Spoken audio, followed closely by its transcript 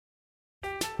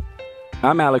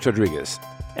I'm Alex Rodriguez.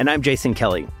 And I'm Jason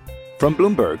Kelly. From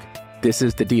Bloomberg, this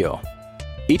is The Deal.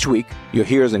 Each week, you'll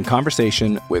hear us in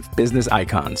conversation with business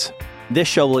icons. This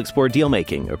show will explore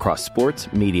deal-making across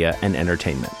sports, media, and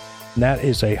entertainment. That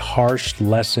is a harsh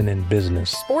lesson in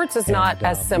business. Sports is not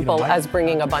as simple as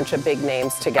bringing a bunch of big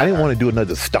names together. I didn't want to do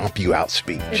another stomp you out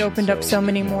speech. It opened up so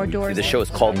many more doors. The show is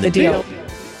called The Deal.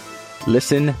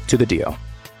 Listen to The Deal.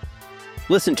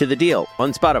 Listen to The Deal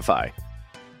on Spotify.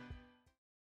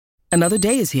 Another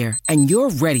day is here, and you're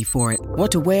ready for it.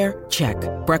 What to wear? Check.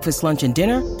 Breakfast, lunch, and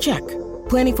dinner? Check.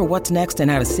 Planning for what's next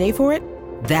and how to save for it?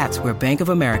 That's where Bank of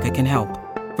America can help.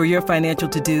 For your financial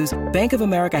to-dos, Bank of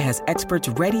America has experts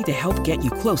ready to help get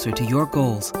you closer to your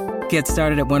goals. Get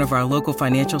started at one of our local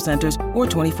financial centers or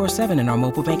 24/7 in our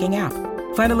mobile banking app.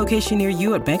 Find a location near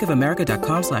you at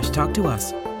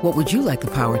bankofamerica.com/talktous. What would you like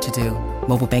the power to do?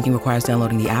 Mobile banking requires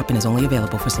downloading the app and is only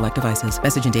available for select devices.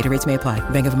 Message and data rates may apply.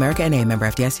 Bank of America N.A., member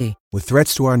FDIC. With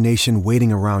threats to our nation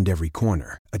waiting around every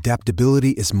corner,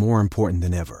 adaptability is more important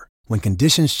than ever. When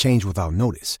conditions change without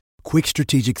notice, quick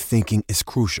strategic thinking is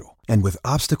crucial. And with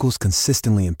obstacles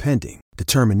consistently impending,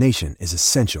 determination is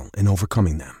essential in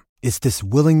overcoming them. It's this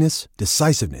willingness,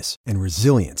 decisiveness, and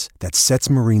resilience that sets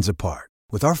Marines apart.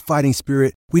 With our fighting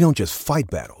spirit, we don't just fight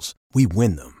battles, we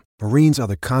win them. Marines are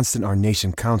the constant our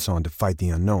nation counts on to fight the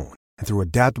unknown. And through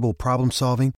adaptable problem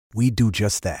solving, we do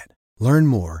just that. Learn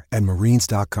more at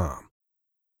marines.com.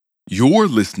 You're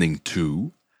listening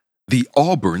to The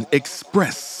Auburn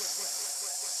Express.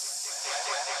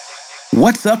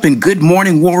 What's up and good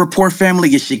morning, War Report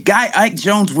family. It's your guy, Ike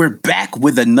Jones. We're back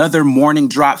with another morning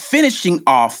drop, finishing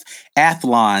off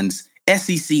Athlon's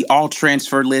SEC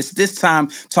all-transfer list, this time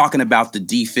talking about the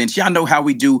defense. Y'all know how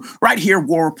we do right here,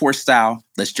 War Report style.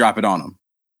 Let's drop it on them.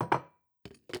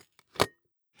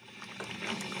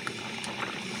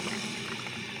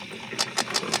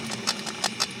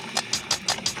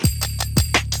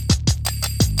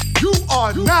 You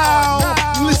are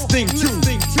now listening to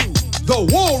The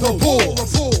War Report.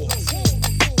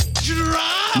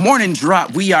 Morning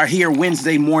drop. We are here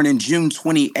Wednesday morning, June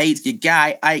 28th. Your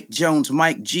guy, Ike Jones,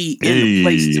 Mike G, in the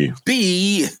place to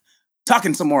be.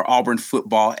 Talking some more Auburn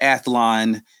football.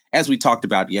 Athlon, as we talked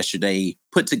about yesterday,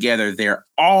 put together their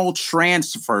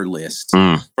all-transfer list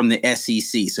from the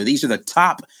SEC. So these are the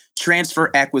top transfer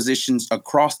acquisitions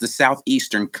across the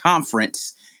Southeastern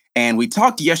Conference. And we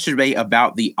talked yesterday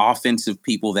about the offensive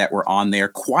people that were on there.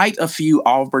 Quite a few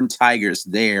Auburn Tigers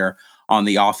there on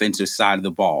the offensive side of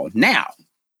the ball. Now,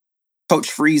 Coach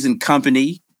Freeze and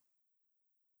company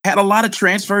had a lot of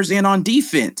transfers in on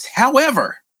defense.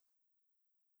 However,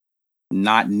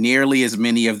 not nearly as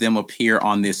many of them appear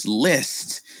on this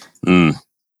list.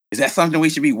 Is that something we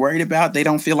should be worried about? They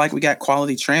don't feel like we got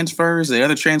quality transfers. The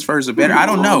other transfers are better. I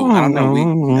don't know. I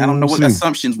don't know what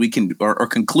assumptions we can or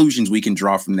conclusions we can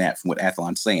draw from that, from what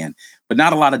Athlon's saying. But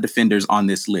not a lot of defenders on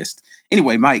this list.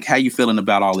 Anyway, Mike, how you feeling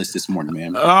about all this morning,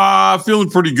 man? Feeling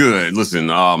pretty good. Listen,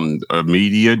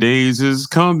 media days is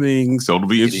coming, so it'll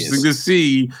be interesting to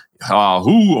see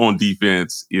who on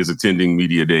defense is attending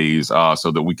media days, so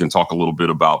that we can talk a little bit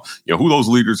about who those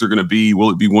leaders are going to be. Will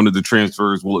it be one of the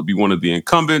transfers? Will it be one of the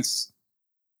incumbents?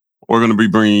 We're going to be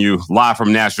bringing you live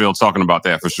from Nashville, talking about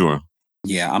that for sure.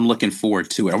 Yeah, I'm looking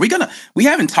forward to it. We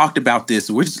haven't talked about this.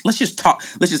 Let's just talk.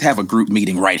 Let's just have a group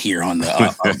meeting right here on the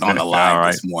on the live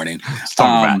right. this morning. Let's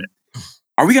talk about it.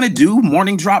 Are we gonna do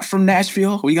morning drops from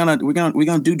Nashville? We're gonna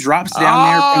do drops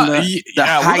down there from the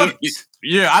Hyatt.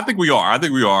 I think we are. I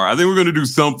think we're going to do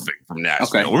something from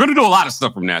Nashville. Okay. We're going to do a lot of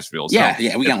stuff from Nashville. So.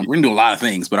 We're going to do a lot of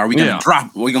things, but are we going to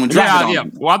drop? We're going to drop it on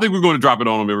them? Well, I think we're going to drop it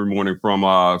on them every morning from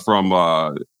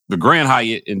the Grand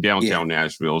Hyatt in downtown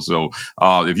Nashville. So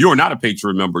if you're not a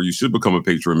Patriot member, you should become a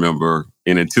Patriot member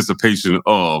in anticipation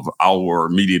of our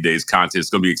Media Days contest. It's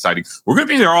going to be exciting. We're going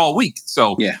to be there all week.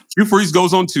 So Hugh Freeze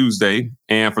goes on Tuesday.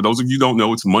 And for those of you who don't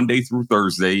know, it's Monday through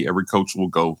Thursday. Every coach will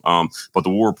go. But the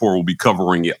War Report will be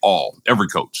covering it all. Every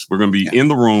coach. We're going to be in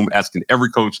the room asking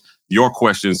every coach your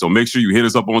questions. So make sure you hit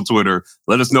us up on Twitter.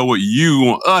 Let us know what you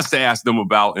want us to ask them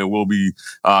about. And we'll be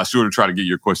sure to try to get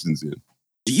your questions in.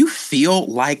 Do you feel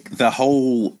like the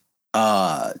whole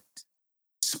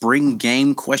spring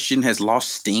game question has lost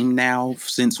steam now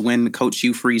since when Coach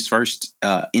Hugh Freeze first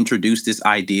introduced this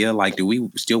idea? Like, do we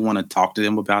still want to talk to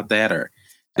them about that, or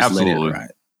just let it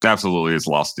ride? Absolutely, it's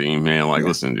lost steam, man. Like,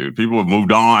 listen, dude, people have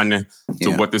moved on to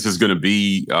what this is going to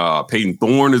be. Peyton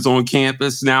Thorne is on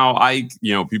campus now.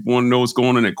 People want to know what's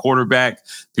going on at quarterback.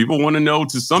 People want to know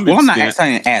to some extent. I'm not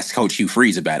trying to ask Coach Hugh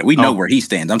Freeze about it. We know where he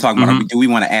stands. I'm talking about, do we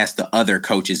want to ask the other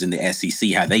coaches in the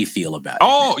SEC how they feel about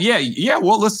it? Yeah.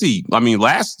 Well, let's see. I mean,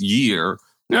 last year,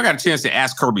 I got a chance to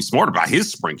ask Kirby Smart about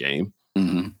his spring game.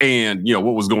 and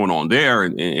what was going on there.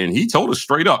 And he told us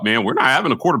straight up, man, we're not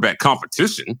having a quarterback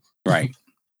competition. Right.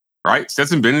 Right.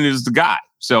 Stetson Bennett is the guy.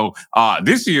 So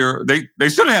this year they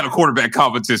should have had a quarterback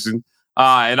competition.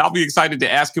 And I'll be excited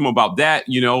to ask him about that.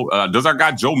 Does our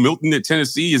guy Joe Milton at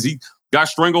Tennessee, is he got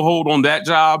stranglehold on that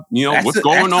job? What's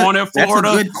going on at Florida?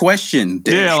 That's a good question.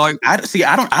 Yeah,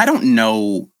 I don't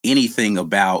know anything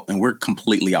about, and we're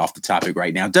completely off the topic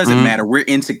right now. It doesn't matter. We're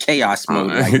into chaos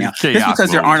mode right now. Just because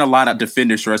there aren't a lot of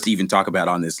defenders for us to even talk about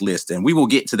on this list, and we will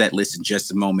get to that list in just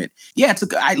a moment. Yeah,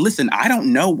 listen, I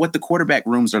don't know what the quarterback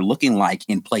rooms are looking like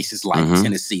in places like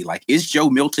Tennessee. Like, is Joe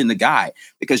Milton the guy?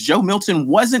 Because Joe Milton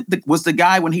was the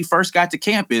guy when he first got to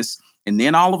campus, and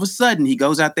then all of a sudden he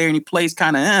goes out there and he plays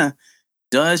kind of.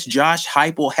 Does Josh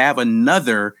Heupel have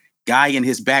another guy in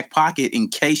his back pocket in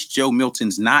case Joe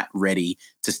Milton's not ready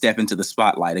to step into the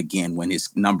spotlight again when his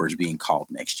number's being called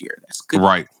next year? That's good.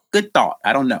 Right. Good thought.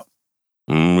 I don't know.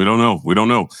 We don't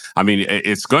know. I mean,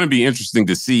 it's going to be interesting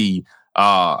to see,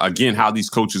 again, how these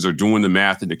coaches are doing the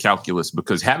math and the calculus,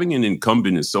 because having an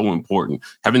incumbent is so important.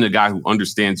 Having a guy who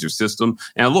understands your system.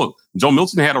 And look, Joe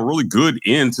Milton had a really good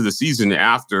end to the season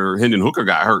after Hendon Hooker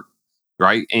got hurt.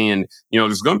 Right. And,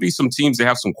 there's going to be some teams that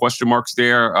have some question marks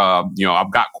there.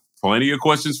 I've got plenty of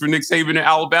questions for Nick Saban in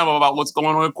Alabama about what's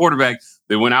going on at quarterback.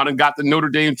 They went out and got the Notre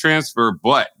Dame transfer.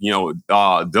 But,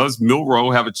 does Milroe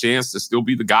have a chance to still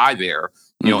be the guy there?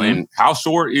 And how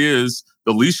short is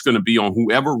the leash going to be on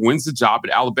whoever wins the job at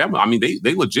Alabama? I mean,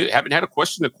 they legit haven't had a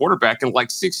question at quarterback in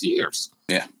like 6 years.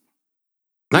 Yeah.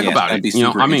 Think about it.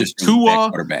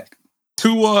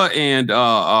 Tua and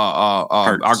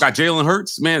our guy Jalen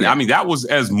Hurts, man. Yeah. I mean, that was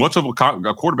as much of a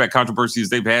quarterback controversy as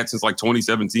they've had since like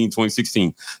 2017,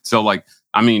 2016. So,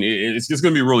 it's just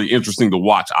going to be really interesting to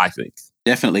watch, I think.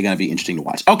 Definitely going to be interesting to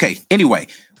watch. Okay, anyway,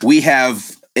 we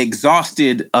have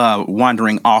exhausted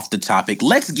wandering off the topic.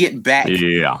 Let's get back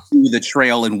to the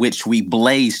trail in which we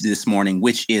blazed this morning,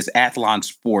 which is Athlon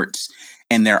Sports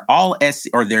and their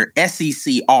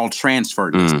SEC all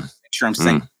transfer list. Make sure I'm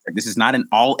saying. This is not an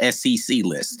all SEC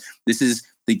list. This is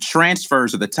the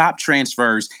transfers or the top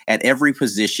transfers at every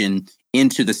position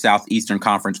into the Southeastern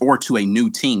Conference or to a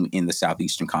new team in the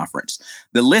Southeastern Conference.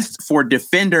 The list for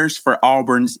defenders for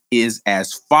Auburn is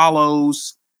as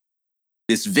follows.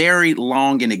 This very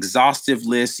long and exhaustive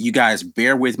list. You guys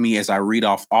bear with me as I read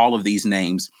off all of these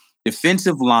names.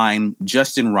 Defensive line,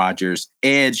 Justin Rogers.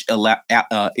 Edge,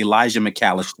 Elijah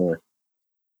McAllister.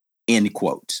 End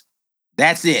quote.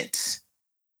 That's it.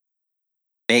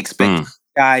 They expect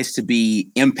guys to be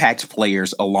impact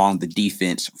players along the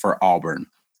defense for Auburn.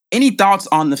 Any thoughts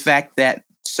on the fact that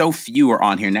so few are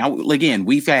on here? Now, again,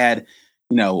 we've had,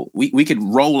 we could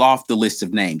roll off the list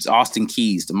of names. Austin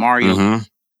Keys, DeMario,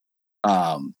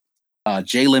 Jalen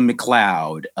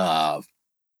McLeod,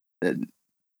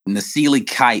 Nasili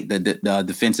Kite, the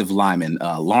defensive lineman,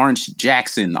 Lawrence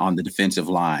Jackson on the defensive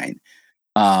line.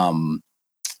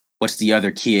 What's the other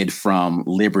kid from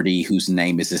Liberty whose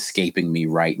name is escaping me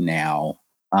right now?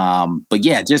 But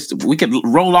yeah, we could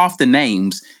roll off the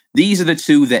names. These are the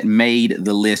two that made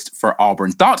the list for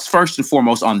Auburn. Thoughts first and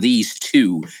foremost on these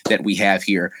two that we have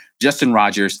here: Justin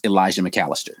Rogers, Elijah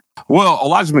McAllister. Well,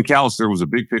 Elijah McAllister was a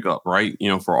big pickup, right?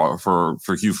 For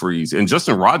Hugh Freeze, and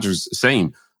Justin Rogers,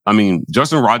 same. I mean,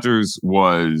 Justin Rogers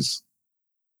was.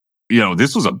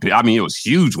 This was it was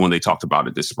huge when they talked about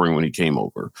it this spring when he came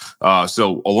over.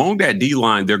 So along that D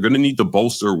line, they're going to need to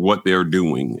bolster what they're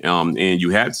doing. And you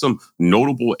had some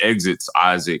notable exits,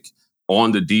 Isaac,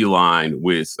 on the D line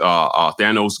with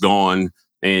Thanos gone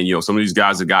and, some of these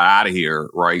guys that got out of here,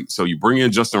 right? So you bring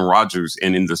in Justin Rogers,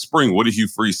 and in the spring, what did Hugh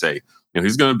Freeze say?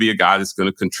 He's going to be a guy that's going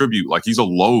to contribute. Like, he's a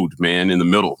load, man, in the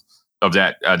middle of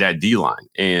that D line.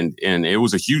 And it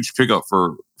was a huge pickup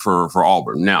for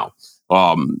Auburn. Now,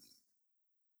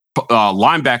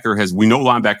 linebacker has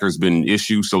been an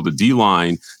issue. So the D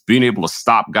line being able to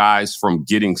stop guys from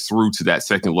getting through to that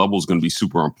second level is going to be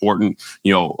super important.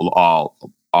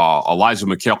 Elijah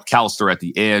McAllister at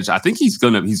the edge. I think he's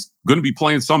gonna be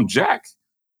playing some Jack.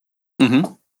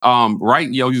 Right.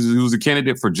 He was a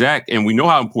candidate for Jack, and we know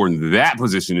how important that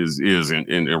position is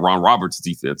in Ron Roberts'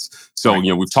 defense. So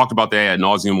we've talked about that ad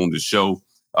nauseum on the show.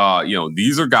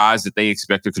 These are guys that they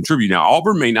expect to contribute. Now,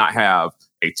 Auburn may not have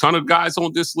a ton of guys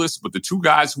on this list, but the two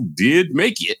guys who did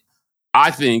make it,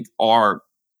 I think, are,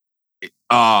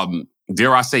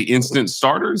 dare I say, instant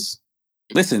starters.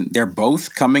 Listen, they're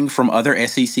both coming from other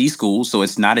SEC schools, so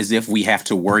it's not as if we have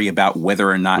to worry about whether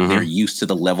or not they're used to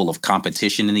the level of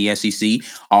competition in the SEC,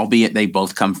 albeit they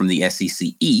both come from the SEC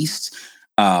East.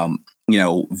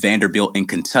 Vanderbilt and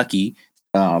Kentucky,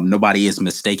 nobody is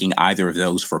mistaking either of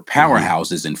those for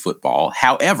powerhouses in football.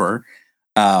 However,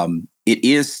 it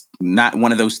is not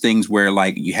one of those things where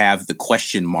like you have the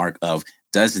question mark of,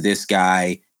 does this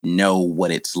guy know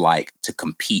what it's like to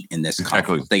compete in this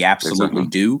conference? They absolutely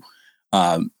do.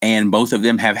 And both of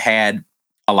them have had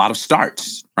a lot of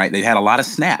starts, right? They've had a lot of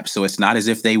snaps. So it's not as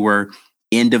if they were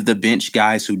end of the bench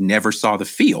guys who never saw the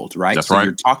field, right? That's so right.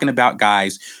 You're talking about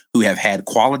guys who have had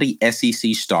quality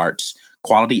SEC starts,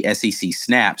 quality SEC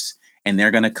snaps, and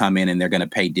they're going to come in and they're going to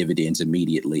pay dividends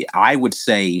immediately. I would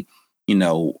say,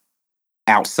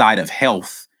 outside of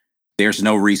health, there's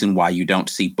no reason why you don't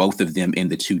see both of them in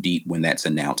the 2 deep when that's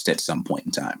announced at some point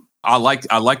in time. I like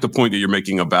the point that you're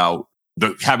making about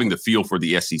having the feel for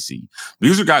the SEC.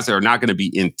 These are guys that are not going to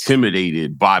be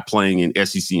intimidated by playing in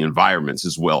SEC environments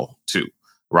as well, too.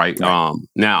 Right.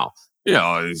 Now,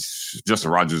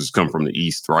 Justin Rogers has come from the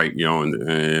East, right?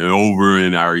 And over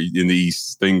in the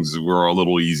East, things were a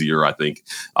little easier, I think.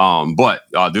 But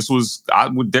this was, I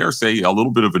would dare say, a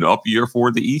little bit of an up year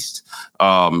for the East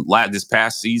this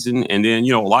past season. And then,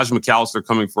 Elijah McAllister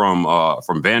coming from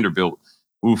Vanderbilt.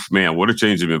 Oof, man, what a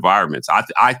change of environments.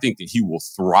 I think that he will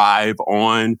thrive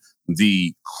on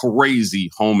the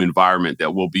crazy home environment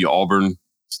that will be Auburn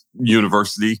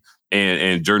University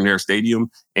and Jordan-Hare Stadium.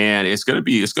 And it's gonna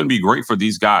be great for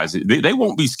these guys. They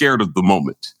won't be scared of the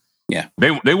moment. Yeah.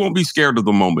 They won't be scared of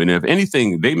the moment. And if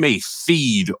anything, they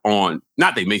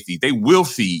will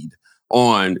feed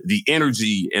on the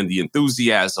energy and the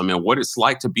enthusiasm and what it's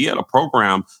like to be at a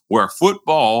program where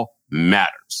football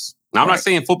matters. Now, I'm not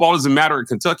saying football doesn't matter at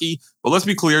Kentucky, but let's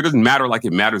be clear, it doesn't matter like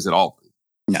it matters at Auburn.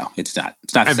 No, it's not.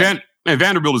 It's not. And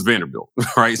Vanderbilt is Vanderbilt,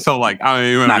 right? So, like, I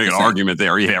mean, make an argument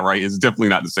there. Yeah, right. It's definitely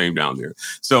not the same down there.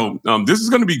 So, this is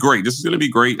going to be great.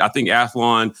 I think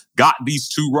Athlon got these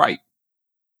two right.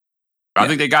 I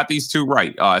think they got these two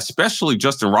right. Especially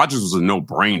Justin Rogers was a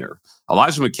no-brainer.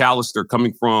 Elijah McAllister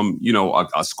coming from,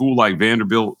 a school like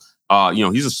Vanderbilt.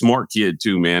 He's a smart kid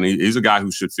too, man. He's a guy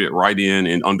who should fit right in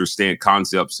and understand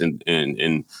concepts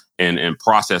and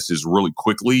processes really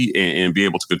quickly and be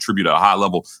able to contribute at a high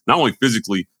level, not only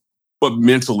physically, but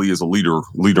mentally as a leader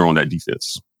on that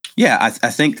defense. Yeah, I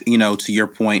think, to your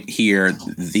point here,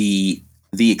 the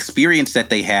experience that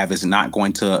they have is not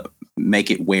going to make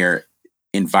it where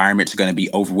environments are going to be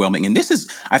overwhelming. And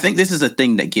I think this is a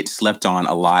thing that gets slept on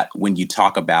a lot when you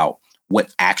talk about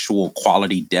what actual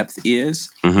quality depth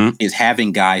is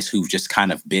having guys who've just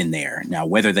kind of been there. Now,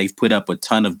 whether they've put up a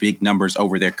ton of big numbers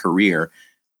over their career,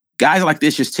 guys like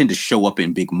this just tend to show up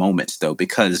in big moments, though,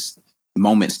 because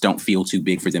moments don't feel too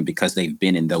big for them because they've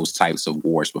been in those types of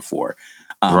wars before.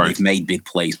 They've made big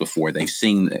plays before. They've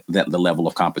seen the level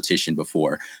of competition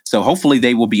before. So hopefully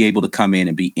they will be able to come in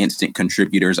and be instant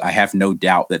contributors. I have no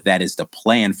doubt that is the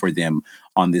plan for them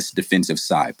on this defensive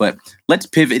side. But let's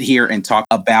pivot here and talk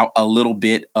about a little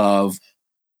bit of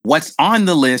what's on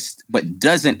the list but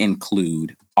doesn't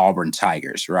include Auburn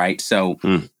Tigers, right? So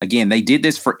again, they did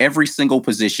this for every single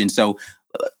position. So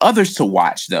others to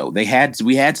watch, though. We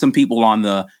had some people on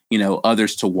the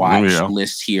others to watch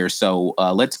list here. So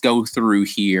let's go through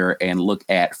here and look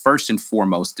at, first and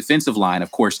foremost, defensive line.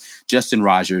 Of course, Justin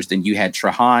Rogers. Then you had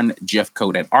Trahan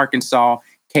Jeffcoat at Arkansas,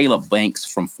 Caleb Banks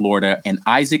from Florida, and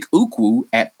Isaac Ukwu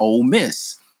at Ole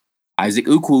Miss. Isaac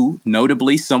Ukwu,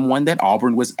 notably someone that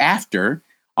Auburn was after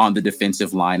on the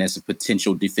defensive line as a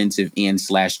potential defensive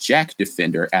end/jack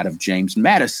defender out of James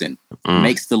Madison,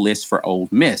 makes the list for Ole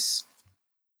Miss.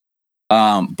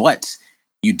 But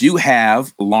you do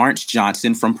have Lawrence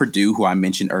Johnson from Purdue, who I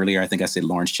mentioned earlier. I think I said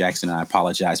Lawrence Jackson. I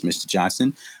apologize, Mr.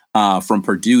 Johnson, from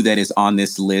Purdue, that is on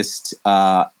this list.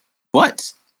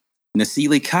 But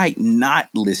Nasili Kite not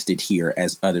listed here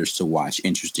as others to watch.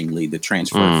 Interestingly, the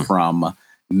transfer from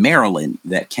Maryland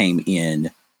that came in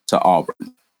to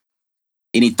Auburn.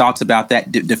 Any thoughts about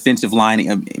that defensive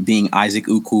line being Isaac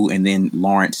Ukwu and then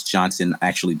Lawrence Johnson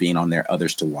actually being on there,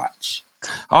 others to watch?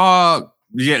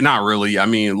 Yeah, not really. I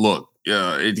mean, look,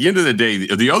 at the end of the day,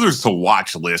 the others to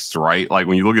watch list, right? Like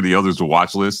when you look at the others to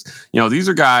watch list, these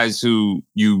are guys who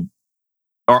you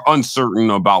are uncertain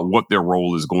about what their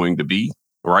role is going to be,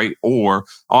 right? Or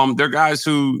they're guys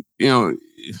who,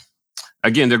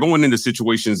 again, they're going into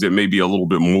situations that may be a little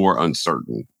bit more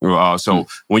uncertain. So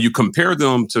when you compare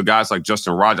them to guys like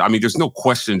Justin Rogers, I mean, there's no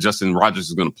question Justin Rogers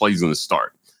is going to play, he's going to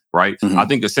start. Right. I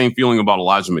think the same feeling about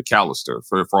Elijah McAllister.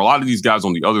 For a lot of these guys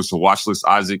on the others to watch list,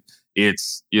 Isaac,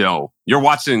 it's, you're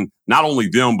watching not only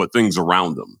them, but things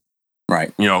around them.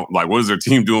 Right. Like what is their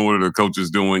team doing? What are their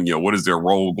coaches doing? What is their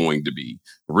role going to be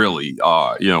really,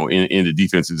 in the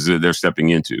defenses that they're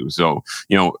stepping into. So,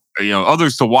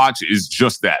 others to watch is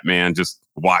just that, man. Just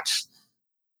watch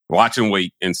and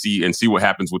wait and see what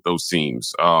happens with those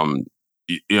teams. I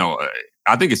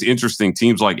think it's interesting.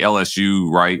 Teams like LSU,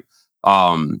 right?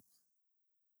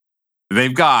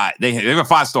 they've got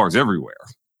 5 stars everywhere.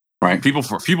 Right.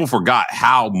 People forgot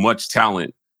how much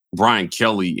talent Brian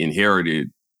Kelly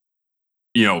inherited,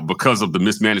 because of the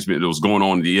mismanagement that was going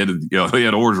on at the end of the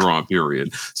Ed Orgeron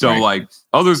period. So, like,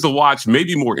 others to watch,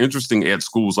 maybe more interesting at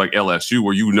schools like LSU,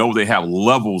 where they have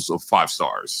levels of 5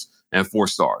 stars and 4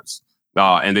 stars,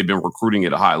 and they've been recruiting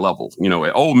at a high level.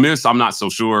 At Ole Miss, I'm not so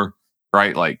sure,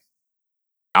 right? Like,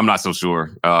 I'm not so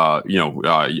sure. I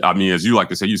mean, as you like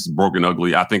to say, he's broken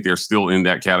ugly. I think they're still in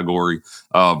that category.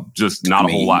 Just not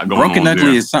a whole lot going on. Broken ugly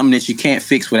there. is something that you can't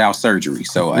fix without surgery.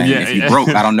 So if you broke,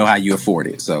 I don't know how you afford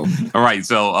it. So all right.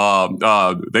 So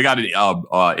they got an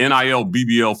NIL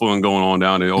BBL fund going on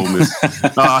down in Ole Miss.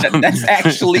 That's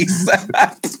actually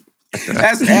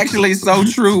that's actually so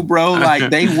true, bro.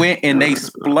 Like, they went and they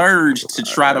splurged to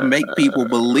try to make people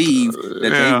believe that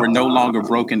they were no longer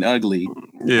broken ugly.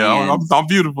 Yeah, I'm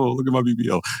beautiful. Look at my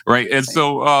BBL, right? And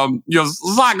so, there's a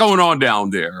lot going on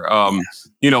down there.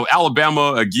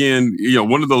 Alabama, again,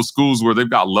 one of those schools where they've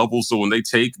got levels. So when they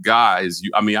take guys,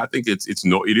 I think it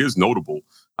is notable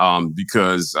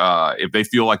because if they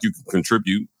feel like you can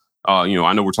contribute, I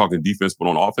know we're talking defense, but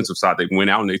on the offensive side, they went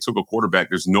out and they took a quarterback.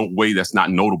 There's no way that's not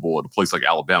notable at a place like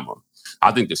Alabama.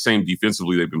 I think the same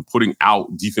defensively, they've been putting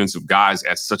out defensive guys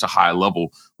at such a high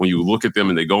level. When you look at them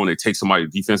and they go and they take somebody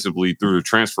defensively through the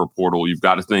transfer portal, you've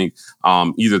got to think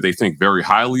either they think very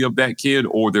highly of that kid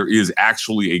or there is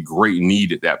actually a great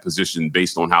need at that position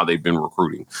based on how they've been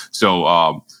recruiting. So,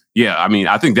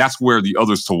 I think that's where the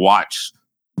others to watch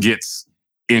gets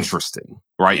interesting,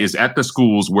 right? Is at the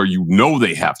schools where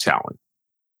they have talent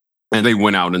and they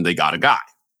went out and they got a guy.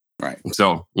 Right.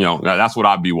 So, that's what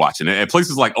I'd be watching. At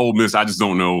places like Ole Miss, I just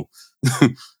don't know.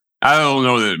 I don't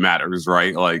know that it matters,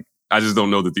 right? Like, I just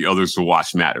don't know that the others to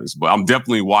watch matters. But I'm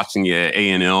definitely watching it at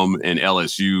A&M and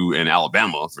LSU and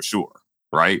Alabama for sure,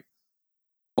 right?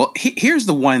 Well, here's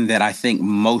the one that I think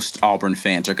most Auburn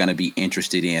fans are going to be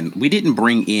interested in. We didn't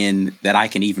bring in, that I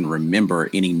can even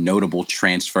remember, any notable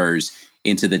transfers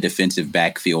into the defensive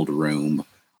backfield room.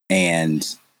 And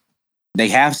they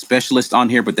have specialists on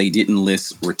here, but they didn't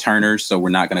list returners. So we're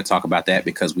not going to talk about that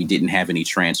because we didn't have any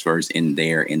transfers in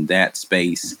there in that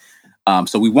space.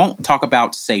 So we won't talk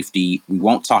about safety. We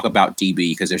won't talk about DB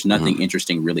because there's nothing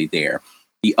interesting really there.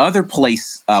 The other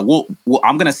place, I'm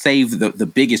going to save the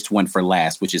biggest one for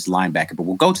last, which is linebacker, but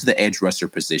we'll go to the edge rusher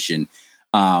position.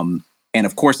 And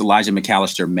of course, Elijah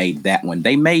McAllister made that one.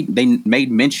 They made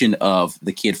mention of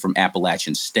the kid from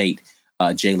Appalachian State,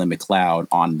 Jalen McLeod,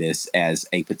 on this as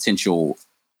a potential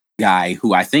guy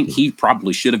who I think he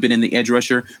probably should have been in the edge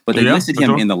rusher, but they listed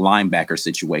him in the linebacker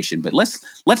situation. But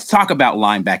let's talk about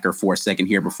linebacker for a second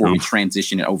here before we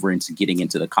transition it over into getting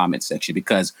into the comment section,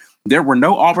 because there were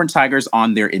no Auburn Tigers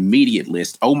on their immediate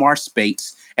list. Omar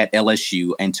Spates at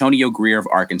LSU, Antonio Greer of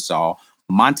Arkansas,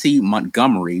 Monty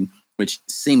Montgomery, which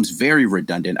seems very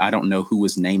redundant. I don't know who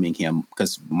was naming him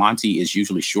because Monty is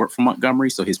usually short for Montgomery,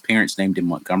 so his parents named him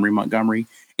Montgomery.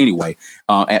 Anyway,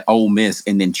 at Ole Miss,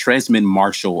 and then Tresman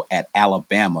Marshall at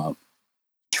Alabama,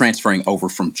 transferring over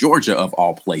from Georgia of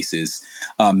all places,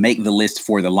 make the list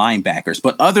for the linebackers.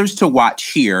 But others to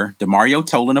watch here: Demario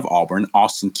Tolan of Auburn,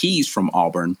 Austin Keys from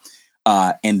Auburn,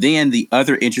 and then the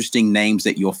other interesting names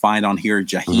that you'll find on here: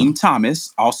 Jaheim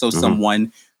Thomas, also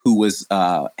someone who was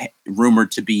rumored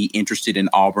to be interested in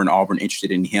Auburn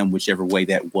interested in him, whichever way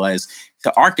that was.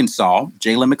 To Arkansas,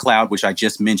 Jalen McLeod, which I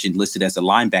just mentioned, listed as a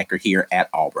linebacker here at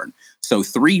Auburn. So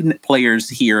 3 players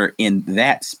here in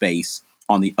that space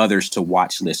on the others to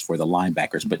watch list for the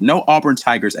linebackers, but no Auburn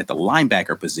Tigers at the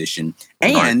linebacker position,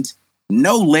 and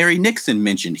no Larry Nixon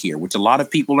mentioned here, which a lot of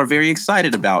people are very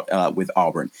excited about with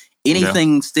Auburn.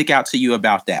 Anything stick out to you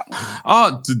about that one?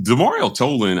 Demario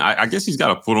Tolan, I guess he's got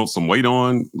to put on some weight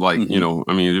on. Like, they've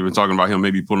been talking about him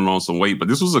maybe putting on some weight, but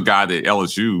this was a guy that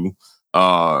LSU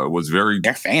was very...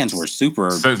 Their fans were super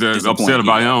upset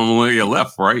about him when he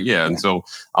left, right? Yeah. And so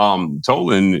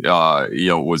Tolan,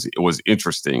 was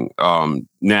interesting.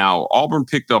 Now, Auburn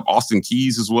picked up Austin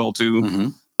Keys as well,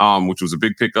 too, which was a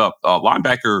big pickup.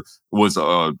 Linebacker was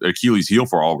Achilles' heel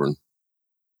for Auburn.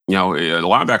 The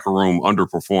linebacker room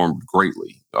underperformed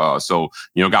greatly.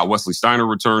 Got Wesley Steiner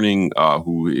returning,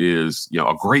 who is,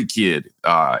 a great kid,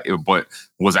 but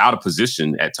was out of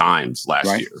position at times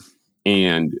last year.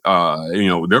 And,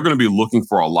 they're going to be looking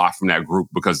for a lot from that group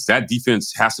because that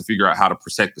defense has to figure out how to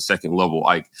protect the second level.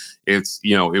 Like it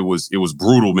was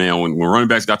brutal, man. When running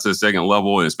backs got to the second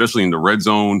level, and especially in the red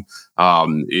zone,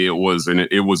 it was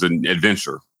an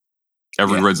adventure.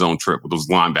 Every red zone trip with those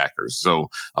linebackers. So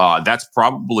that's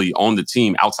probably on the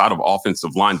team outside of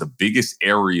offensive line. The biggest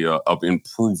area of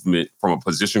improvement from a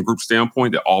position group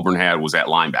standpoint that Auburn had was at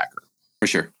linebacker. For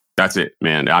sure. That's it,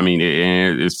 man. I mean,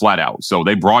 it's flat out. So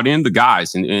they brought in the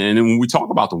guys. And when we talk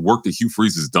about the work that Hugh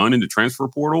Freeze has done in the transfer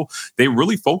portal, they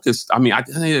really focused. I mean, I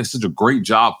think they did such a great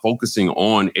job focusing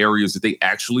on areas that they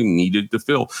actually needed to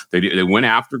fill. They went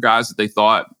after guys that they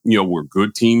thought, were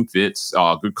good team fits,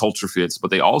 good culture fits,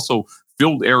 but they also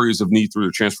filled areas of need through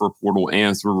the transfer portal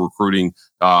and through recruiting.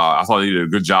 I thought they did a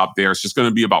good job there. It's just going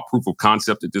to be about proof of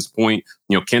concept at this point.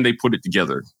 Can they put it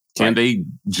together? Can they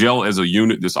gel as a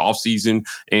unit this offseason?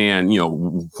 And,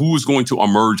 who's going to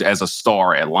emerge as a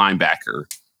star at linebacker,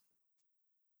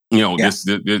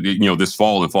 this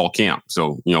fall and fall camp.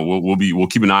 So, we'll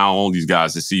keep an eye on all these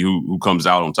guys to see who comes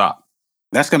out on top.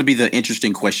 That's going to be the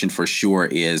interesting question for sure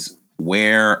is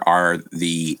where are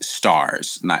the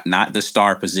stars? Not the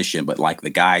star position, but like the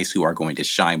guys who are going to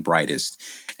shine brightest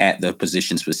at the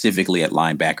position, specifically at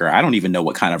linebacker. I don't even know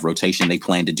what kind of rotation they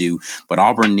plan to do, but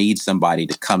Auburn needs somebody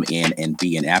to come in and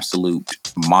be an absolute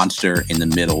monster in the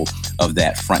middle of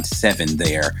that front seven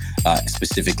there,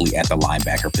 specifically at the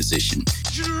linebacker position.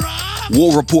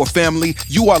 War Report family,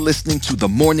 you are listening to The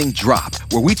Morning Drop,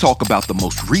 where we talk about the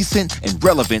most recent and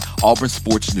relevant Auburn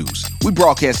sports news. We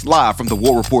broadcast live from the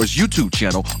War Report's YouTube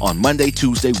channel on Monday,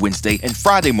 Tuesday, Wednesday, and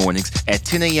Friday mornings at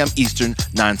 10 a.m. Eastern,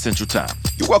 9 Central Time.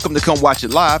 You're welcome to come watch it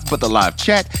live, but the live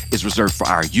chat is reserved for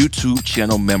our YouTube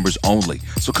channel members only.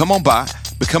 So come on by,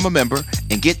 become a member,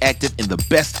 and get active in the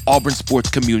best Auburn sports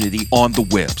community on the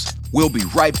webs. We'll be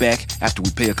right back after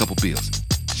we pay a couple bills.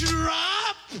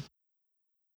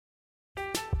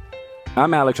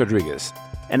 I'm Alex Rodriguez.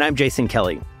 And I'm Jason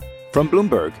Kelly. From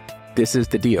Bloomberg, this is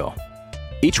The Deal.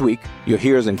 Each week, you'll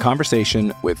hear us in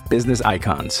conversation with business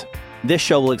icons. This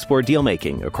show will explore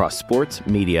deal-making across sports,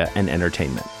 media, and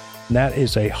entertainment. That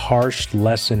is a harsh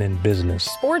lesson in business.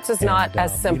 Sports is not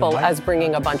as simple as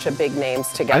bringing a bunch of big names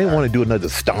together. I didn't want to do another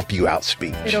stomp you out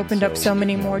speech. It opened up so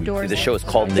many more doors. The show is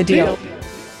called The Deal.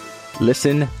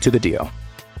 Listen to The Deal.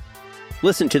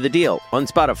 Listen to The Deal on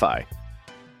Spotify.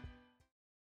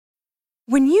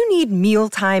 When you need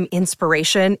mealtime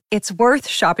inspiration, it's worth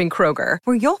shopping Kroger,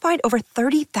 where you'll find over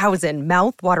 30,000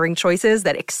 mouth-watering choices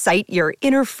that excite your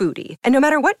inner foodie. And no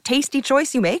matter what tasty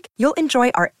choice you make, you'll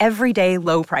enjoy our everyday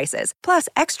low prices, plus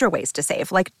extra ways to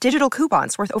save, like digital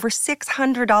coupons worth over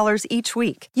 $600 each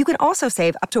week. You can also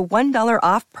save up to $1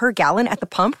 off per gallon at the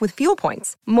pump with fuel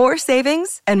points. More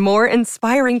savings and more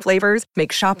inspiring flavors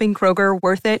make shopping Kroger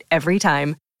worth it every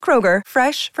time. Kroger,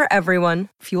 fresh for everyone.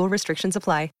 Fuel restrictions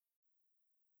apply.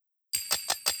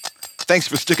 Thanks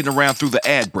for sticking around through the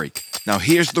ad break. Now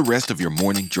here's the rest of your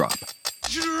morning drop.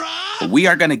 We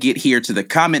are going to get here to the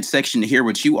comment section to hear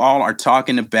what you all are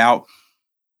talking about.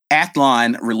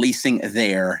 Athlon releasing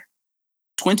their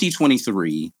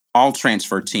 2023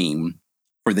 all-transfer team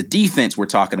for the defense we're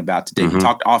talking about today. We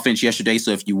talked offense yesterday,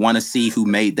 so if you want to see who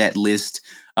made that list,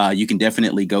 you can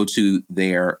definitely go to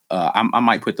their. I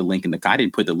might put the link in the. I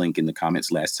didn't put the link in the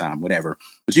comments last time, whatever.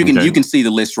 But you can see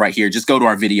the list right here. Just go to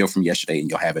our video from yesterday,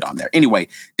 and you'll have it on there. Anyway,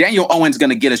 Daniel Owen's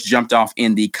going to get us jumped off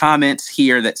in the comments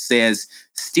here that says,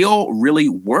 "Still really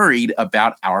worried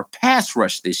about our pass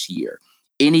rush this year.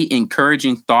 Any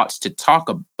encouraging thoughts to talk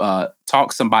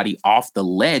somebody off the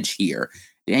ledge here?"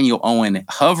 Daniel Owen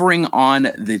hovering on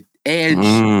the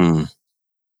edge,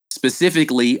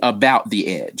 specifically about the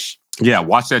edge. Yeah,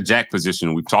 watch that jack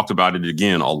position. We've talked about it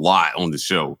again a lot on the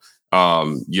show.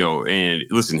 And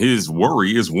listen, his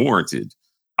worry is warranted.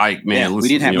 Listen, we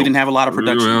didn't have a lot of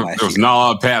production. There was not a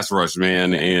lot of pass rush,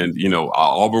 man. And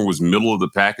Auburn was middle of the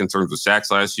pack in terms of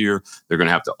sacks last year. They're going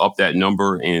to have to up that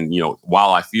number. And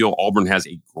while I feel Auburn has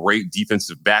a great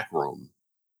defensive back room,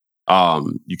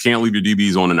 you can't leave your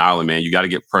DBs on an island, man. You got to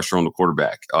get pressure on the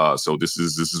quarterback. So this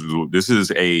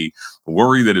is a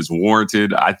worry that is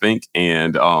warranted, I think.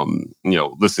 And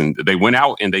listen, they went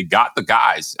out and they got the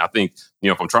guys. I think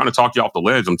if I'm trying to talk you off the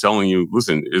ledge, I'm telling you,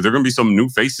 listen, there are going to be some new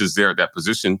faces there at that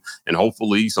position, and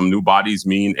hopefully some new bodies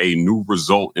mean a new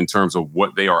result in terms of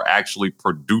what they are actually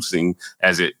producing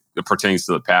as it pertains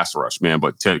to the pass rush, man.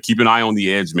 But keep an eye on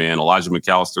the edge, man. Elijah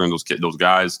McAllister and those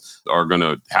guys are going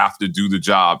to have to do the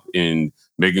job in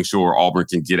making sure Auburn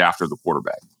can get after the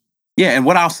quarterback. Yeah, and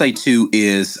what I'll say, too,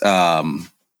 is the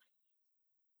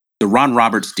Ron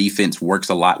Roberts defense works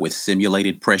a lot with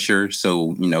simulated pressure.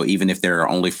 So, even if there are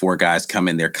only 4 guys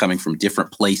coming, they're coming from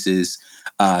different places.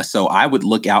 So I would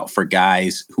look out for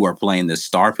guys who are playing the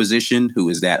star position, who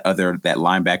is that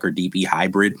linebacker DB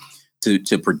hybrid,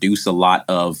 to produce a lot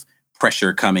of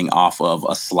pressure coming off of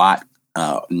a slot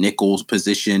nickel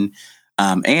position.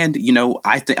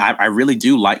 I really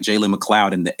do like Jalen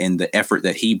McLeod and the effort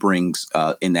that he brings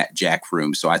in that jack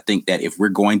room. So I think that if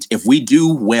we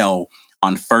do well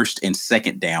on first and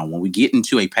second down. When we get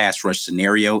into a pass rush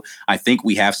scenario, I think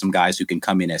we have some guys who can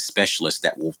come in as specialists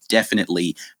that will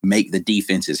definitely make the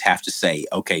defenses have to say,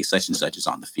 okay, such and such is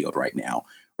on the field right now.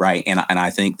 Right. And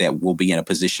I think that we'll be in a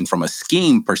position from a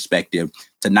scheme perspective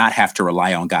to not have to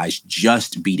rely on guys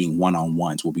just beating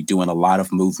one-on-ones. We'll be doing a lot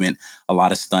of movement, a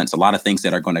lot of stunts, a lot of things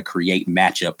that are going to create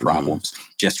matchup problems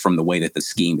just from the way that the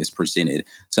scheme is presented.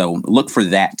 So look for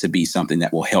that to be something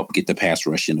that will help get the pass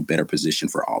rush in a better position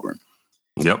for Auburn.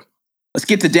 Yep. Let's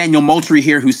get to Daniel Moultrie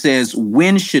here, who says,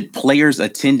 when should players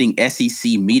attending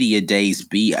SEC Media Days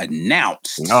be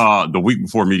announced? The week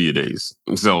before Media Days.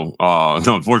 So,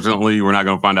 unfortunately, we're not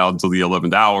going to find out until the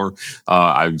 11th hour.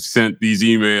 I've sent these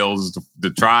emails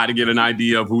to try to get an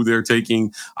idea of who they're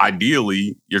taking.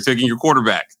 Ideally, you're taking your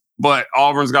quarterback, but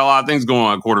Auburn's got a lot of things going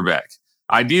on at quarterback.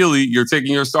 Ideally, you're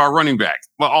taking your star running back,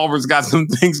 but Auburn's got some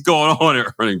things going on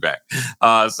at running back.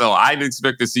 So I'd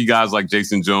expect to see guys like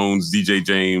Jason Jones, DJ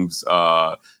James,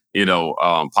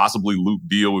 possibly Luke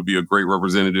Deal would be a great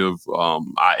representative.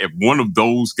 If one of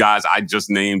those guys I just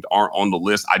named aren't on the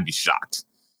list, I'd be shocked.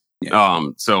 Yeah.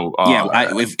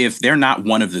 If they're not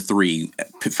one of the three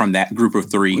from that group of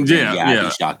three, I'd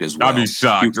be shocked as well. I'd be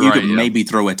shocked. You could maybe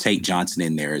throw a Tate Johnson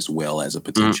in there as well as a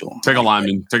potential. Take a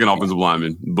lineman, take an offensive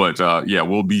lineman. But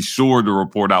we'll be sure to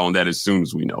report out on that as soon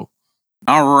as we know.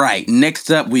 All right. Next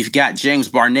up, we've got James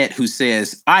Barnett, who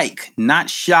says, Ike,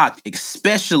 not shocked,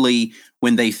 especially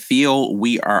when they feel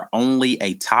we are only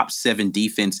a top 7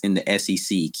 defense in the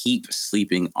SEC. Keep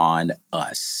sleeping on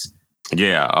us.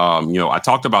 Yeah, I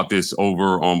talked about this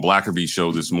over on Blackerby's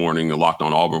show this morning, Locked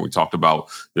on Auburn. We talked about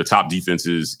the top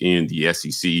defenses in the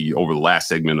SEC over the last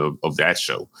segment of that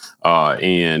show.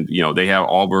 And they have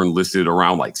Auburn listed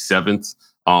around like 7th,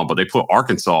 but they put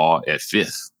Arkansas at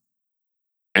 5th.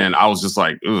 And I was just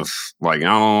like, ugh, I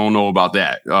don't know about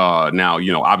that. Now,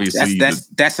 obviously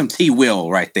that's some T-Will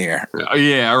right there.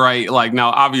 Yeah, right.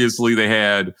 Now, obviously they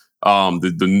had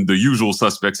the usual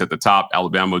suspects at the top: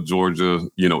 Alabama, Georgia,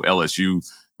 LSU.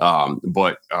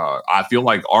 But I feel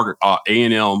like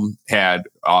A&M had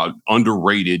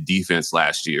underrated defense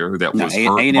last year. That was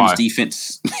A&M's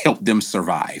defense helped them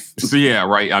survive. So yeah,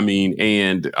 right. I mean,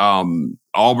 and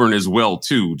Auburn as well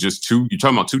too. You're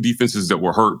talking about 2 defenses that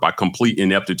were hurt by complete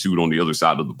ineptitude on the other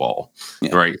side of the ball,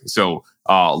 right? So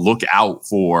look out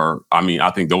for.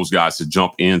 I think those guys to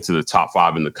jump into the top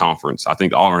 5 in the conference. I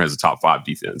think Auburn has a top 5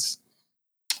 defense.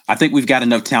 I think we've got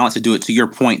enough talent to do it. To your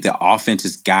point, the offense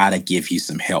has got to give you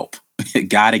some help.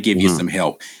 Got to give you some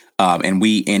help. And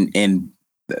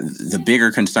the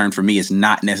bigger concern for me is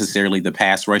not necessarily the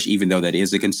pass rush, even though that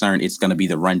is a concern. It's going to be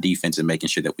the run defense and making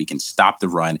sure that we can stop the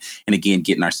run. And again,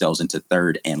 getting ourselves into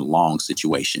third and long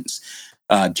situations.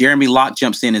 Jeremy Locke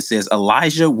jumps in and says,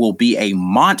 Elijah will be a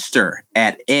monster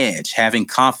at edge, having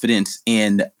confidence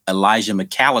in Elijah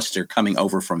McAllister coming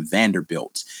over from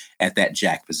Vanderbilt at that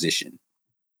jack position.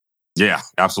 Yeah,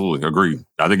 absolutely. Agreed.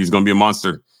 I think he's going to be a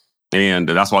monster. And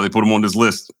that's why they put him on this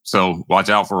list. So watch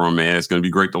out for him, man. It's going to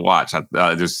be great to watch.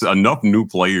 There's enough new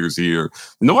players here.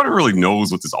 Nobody really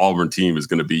knows what this Auburn team is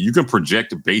going to be. You can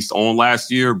project based on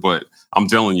last year, but I'm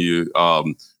telling you,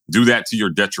 do that to your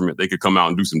detriment. They could come out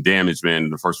and do some damage, man, in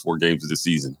the first 4 games of the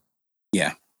season.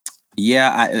 Yeah.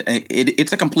 Yeah,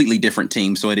 it's a completely different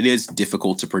team, so it is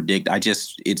difficult to predict.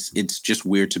 It's just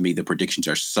weird to me. The predictions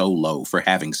are so low for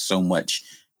having so much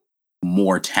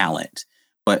more talent.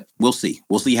 But we'll see.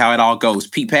 We'll see how it all goes.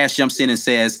 Pete Pass jumps in and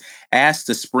says, ask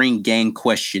the spring game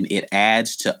question. It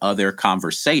adds to other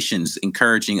conversations,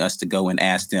 encouraging us to go and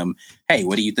ask them, hey,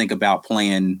 what do you think about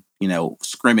playing,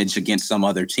 scrimmage against some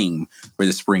other team for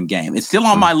the spring game? It's still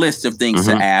on my list of things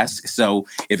to ask. So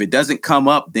if it doesn't come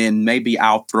up, then maybe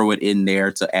I'll throw it in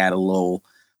there to add a little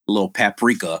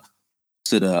paprika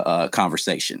to the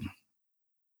conversation.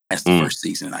 That's the first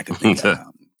season I can think of.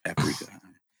 Paprika.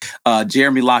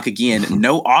 Jeremy Locke again.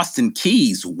 No Austin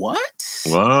Keys. What?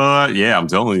 Yeah, I'm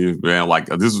telling you, man.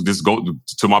 This go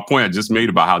to my point I just made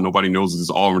about how nobody knows what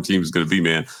this Auburn team is going to be,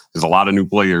 man. There's a lot of new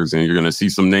players, and you're going to see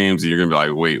some names, and you're going to be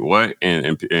like, wait, what?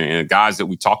 And guys that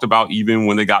we talked about even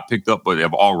when they got picked up, but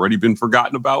have already been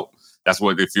forgotten about. That's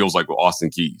what it feels like with Austin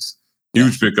Keys.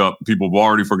 Huge pickup. People have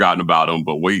already forgotten about him,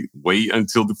 but wait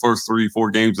until the first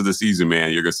 3-4 games of the season,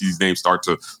 man. You're going to see these names start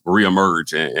to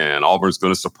reemerge, and Auburn's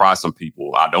going to surprise some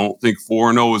people. I don't think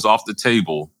 4-0 is off the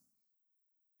table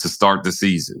to start the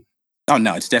season. Oh,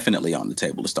 no, it's definitely on the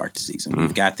table to start the season.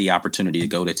 We've got the opportunity to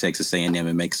go to Texas A&M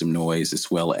and make some noise,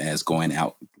 as well as going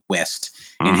out west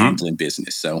and handling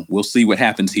business. So we'll see what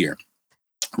happens here.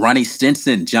 Ronnie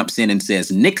Stinson jumps in and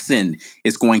says, Nixon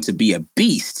is going to be a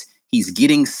beast. he's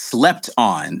getting slept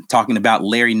on. Talking about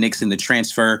Larry Nixon, the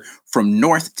transfer from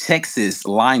North Texas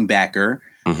linebacker.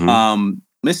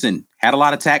 Listen, had a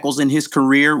lot of tackles in his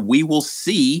career. We will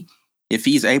see if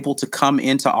he's able to come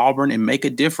into Auburn and make a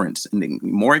difference. And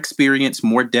more experience,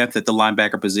 more depth at the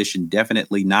linebacker position,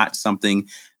 definitely not something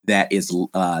that is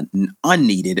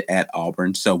unneeded at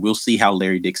Auburn. So we'll see how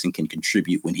Larry Nixon can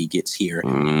contribute when he gets here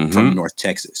from North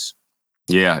Texas.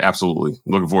 Yeah, absolutely.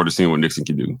 Looking forward to seeing what Nixon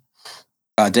can do.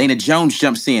 Dana Jones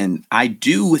jumps in. I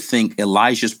do think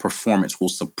Elijah's performance will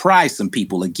surprise some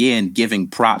people. Again, giving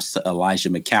props to Elijah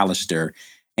McAllister.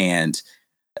 And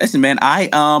listen, man,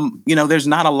 there's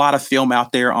not a lot of film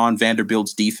out there on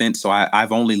Vanderbilt's defense, so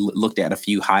I've only looked at a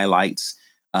few highlights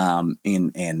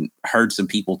and heard some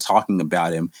people talking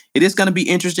about him. It is going to be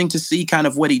interesting to see kind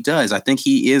of what he does. I think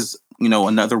he is,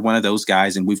 another one of those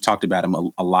guys, and we've talked about him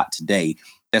a lot today.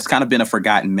 That's kind of been a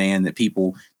forgotten man that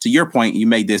people, to your point, you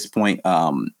made this point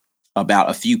about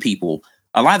a few people.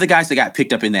 A lot of the guys that got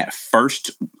picked up in that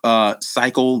first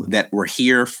cycle that were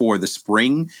here for the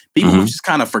spring, people just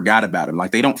kind of forgot about him.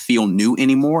 Like they don't feel new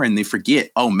anymore and they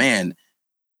forget, oh man,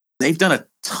 they've done a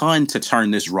ton to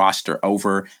turn this roster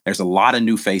over. There's a lot of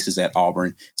new faces at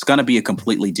Auburn. It's going to be a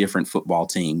completely different football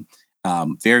team.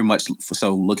 Very much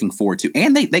so looking forward to,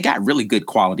 and they got really good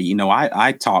quality.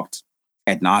 I talked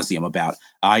ad nauseum about,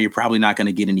 you're probably not going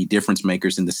to get any difference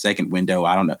makers in the second window.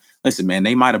 I don't know. Listen, man,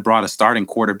 they might have brought a starting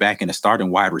quarterback and a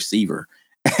starting wide receiver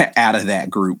out of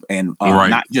that group. And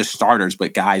not just starters,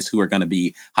 but guys who are going to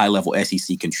be high-level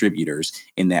SEC contributors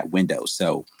in that window.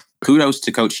 So kudos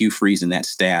to Coach Hugh Freeze and that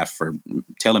staff for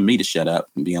telling me to shut up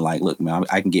and being like, look, man,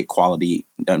 I can get quality.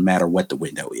 Doesn't matter what the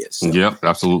window is. So yep,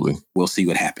 absolutely. We'll see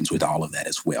what happens with all of that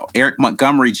as well. Eric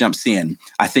Montgomery jumps in.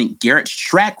 I think Garrett's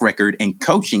track record and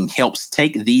coaching helps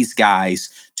take these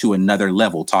guys to another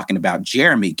level. Talking about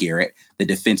Jeremy Garrett, the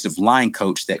defensive line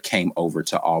coach that came over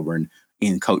to Auburn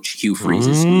in Coach Hugh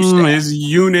Freeze's new staff. His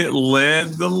unit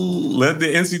led the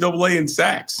NCAA in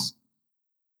sacks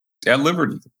at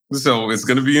Liberty. So it's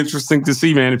going to be interesting to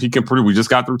see, man, if he can prove. We just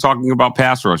got through talking about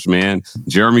pass rush, man.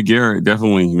 Jeremy Garrett,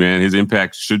 definitely, man, his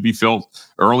impact should be felt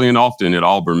early and often at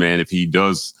Auburn, man. If he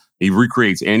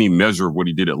recreates any measure of what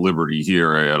he did at Liberty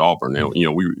here at Auburn. Now,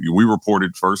 we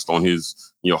reported first on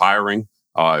his, hiring.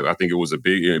 I think it was a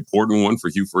big, important one for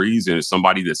Hugh Freeze, and it's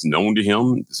somebody that's known to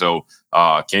him. So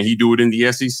can he do it in the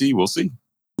SEC? We'll see.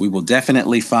 We will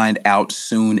definitely find out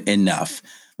soon enough.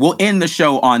 We'll end the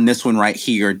show on this one right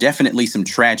here. Definitely some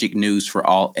tragic news for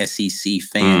all SEC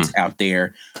fans out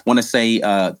there. Want to say,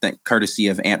 courtesy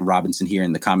of Ant Robinson here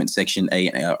in the comment section,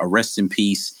 a rest in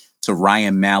peace to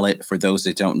Ryan Mallett. For those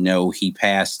that don't know, he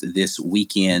passed this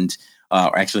weekend,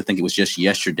 or actually I think it was just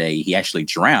yesterday. He actually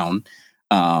drowned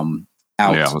out on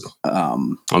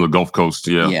the Gulf Coast.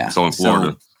 Yeah. So in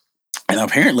Florida. And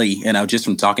apparently, just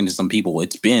from talking to some people,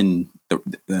 it's been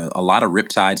a lot of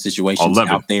riptide situations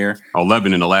out there.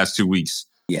 11 in the last 2 weeks.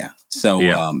 Yeah. So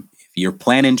if you're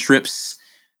planning trips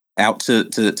out to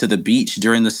the beach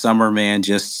during the summer, man,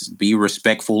 just be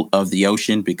respectful of the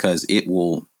ocean because it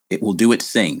will do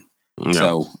its thing. Yeah.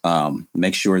 So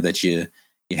make sure that you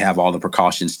have all the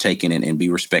precautions taken and be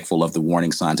respectful of the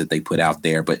warning signs that they put out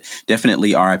there. But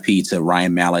definitely RIP to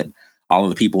Ryan Mallett. All of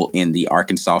the people in the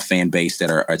Arkansas fan base that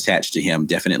are attached to him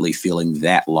definitely feeling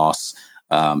that loss.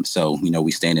 So,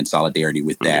 we stand in solidarity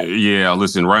with that. Yeah,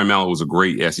 listen, Ryan Mallett was a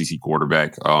great SEC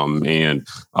quarterback, and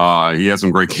he had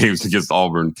some great games against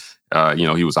Auburn.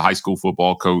 He was a high school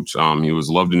football coach. He was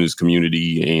loved in his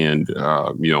community, and,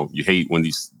 you hate when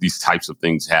these types of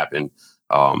things happen.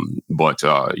 But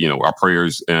our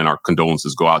prayers and our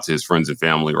condolences go out to his friends and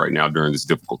family right now during this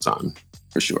difficult time.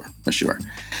 For sure.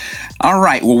 All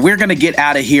right. Well, we're going to get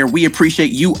out of here. We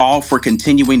appreciate you all for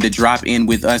continuing to drop in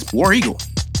with us. War Eagle.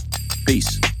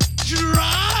 Peace.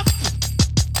 Drop.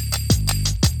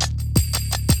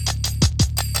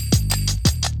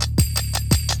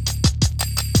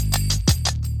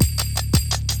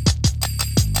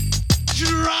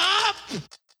 Drop.